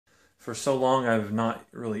For so long I've not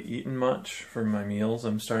really eaten much for my meals.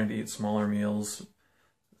 I'm starting to eat smaller meals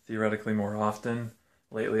theoretically more often.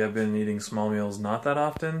 Lately I've been eating small meals not that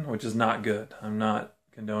often, which is not good. I'm not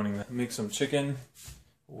condoning that. Make some chicken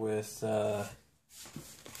with, I'm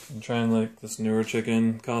trying like this newer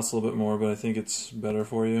chicken. Costs a little bit more, but I think it's better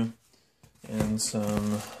for you. And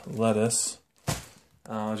some lettuce.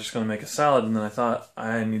 I was just going to make a salad, and then I thought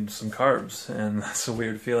I need some carbs, and that's a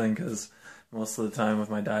weird feeling because most of the time with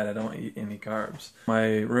my diet I don't eat any carbs.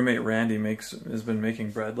 My roommate Randy has been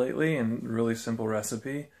making bread lately, and really simple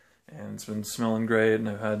recipe, and it's been smelling great, and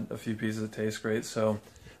I've had a few pieces that taste great, so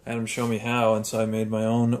I had him show me how, and so I made my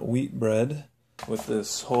own wheat bread with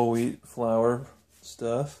this whole wheat flour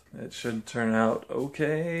stuff. It should turn out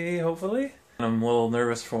okay, hopefully. I'm a little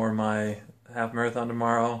nervous for my half marathon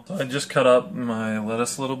tomorrow. So I just cut up my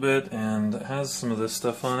lettuce a little bit, and it has some of this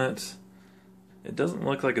stuff on it. It doesn't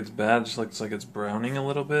look like it's bad, it just looks like it's browning a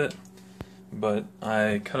little bit. But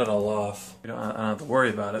I cut it all off. I don't have to worry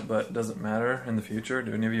about it, but it doesn't matter in the future.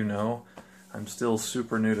 Do any of you know? I'm still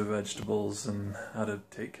super new to vegetables and how to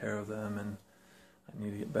take care of them, and I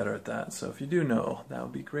need to get better at that. So if you do know, that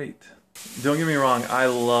would be great. Don't get me wrong, I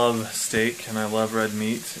love steak and I love red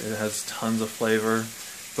meat. It has tons of flavor.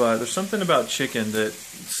 But there's something about chicken that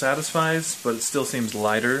satisfies, but it still seems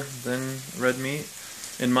lighter than red meat.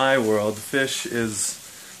 In my world, fish is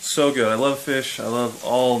so good. I love fish. I love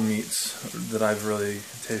all meats that I've really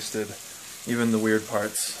tasted, even the weird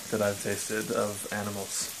parts that I've tasted of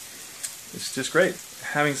animals. It's just great.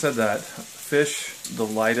 Having said that, fish, the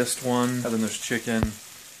lightest one, then there's chicken,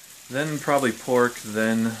 then probably pork,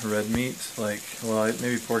 then red meat. Like, well,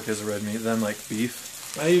 maybe pork is a red meat, then like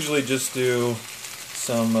beef. I usually just do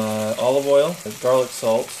some olive oil, garlic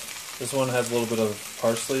salt. This one has a little bit of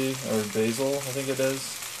parsley or basil, I think it is,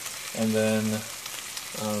 and then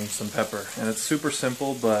some pepper. And it's super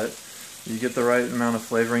simple, but you get the right amount of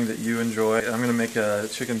flavoring that you enjoy. I'm going to make a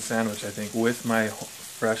chicken sandwich, I think, with my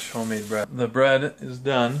fresh homemade bread. The bread is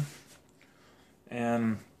done,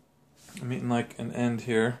 and I'm eating like an end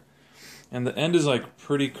here. And the end is like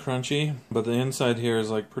pretty crunchy, but the inside here is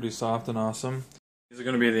like pretty soft and awesome. These are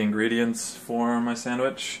going to be the ingredients for my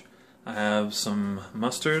sandwich. I have some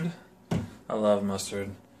mustard. I love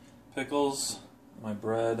mustard. Pickles, my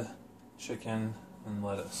bread, chicken, and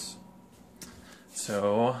lettuce.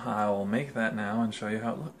 So I will make that now and show you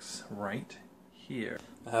how it looks right here.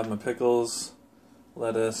 I have my pickles,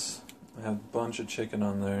 lettuce, I have a bunch of chicken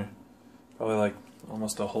on there. Probably like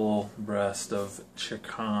almost a whole breast of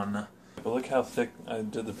chicken. But look how thick I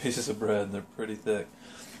did the pieces of bread. They're pretty thick.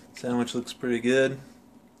 Sandwich looks pretty good.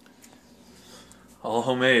 All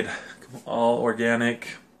homemade, all organic,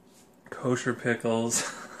 kosher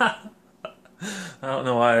pickles. I don't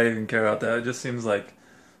know why I even care about that. It just seems like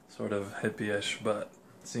sort of hippie-ish, but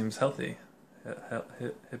it seems healthy.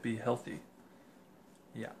 Hippie healthy.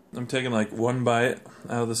 Yeah. I'm taking like one bite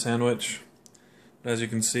out of the sandwich. As you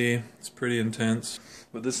can see, it's pretty intense.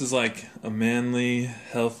 But this is like a manly,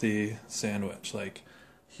 healthy sandwich. Like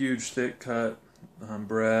huge, thick cut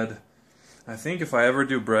bread. I think if I ever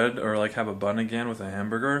do bread or like have a bun again with a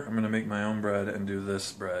hamburger, I'm going to make my own bread and do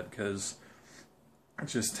this bread because it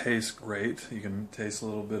just tastes great. You can taste a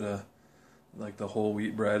little bit of like the whole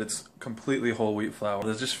wheat bread. It's completely whole wheat flour.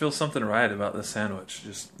 There just feels something right about this sandwich.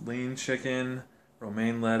 Just lean chicken,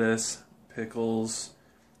 romaine lettuce, pickles,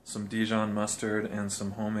 some Dijon mustard, and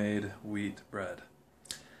some homemade wheat bread.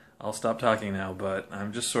 I'll stop talking now, but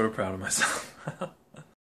I'm just sort of proud of myself.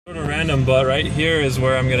 Sort of random, but right here is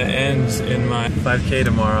where I'm going to end in my 5K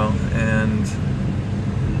tomorrow, and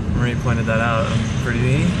Marie pointed that out. I'm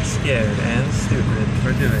pretty scared and stupid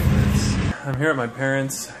for doing this. I'm here at my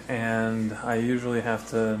parents', and I usually have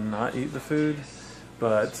to not eat the food,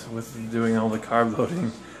 but with doing all the carb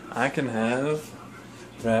loading, I can have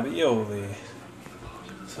ravioli.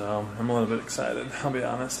 So I'm a little bit excited, I'll be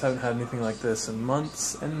honest. I haven't had anything like this in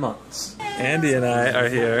months and months. Andy and I are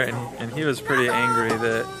here, and he was pretty angry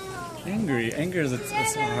that... Anger is a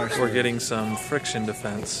harsh we're getting some friction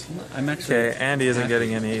defense. I'm actually... Okay, Andy isn't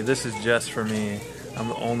getting any. This is just for me. I'm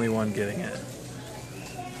the only one getting it.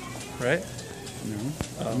 Right? No,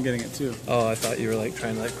 I'm getting it too. Oh, I thought you were like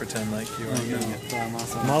trying to like pretend like you weren't getting it. I'm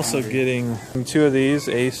also hungry. getting two of these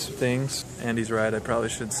Ace things. Andy's right, I probably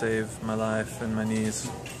should save my life and my knees.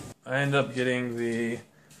 I end up getting the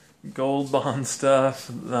Gold Bond stuff,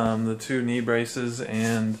 the two knee braces,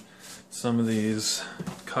 and some of these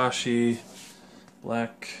Kashi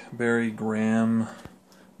Blackberry Graham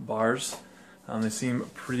bars. They seem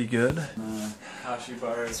pretty good. Kashi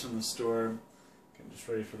bars from the store. Getting just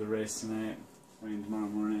ready for the race tonight. Running tomorrow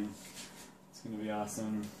morning. It's going to be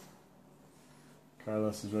awesome.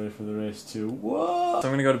 Carlos is ready for the race too. Whoa! So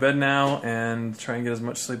I'm gonna go to bed now and try and get as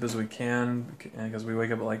much sleep as we can because we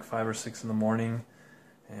wake up at like 5 or 6 in the morning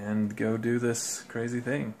and go do this crazy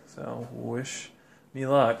thing. So wish me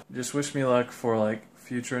luck. Just wish me luck for like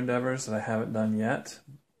future endeavors that I haven't done yet,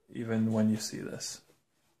 even when you see this.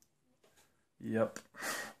 Yep.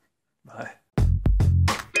 Bye.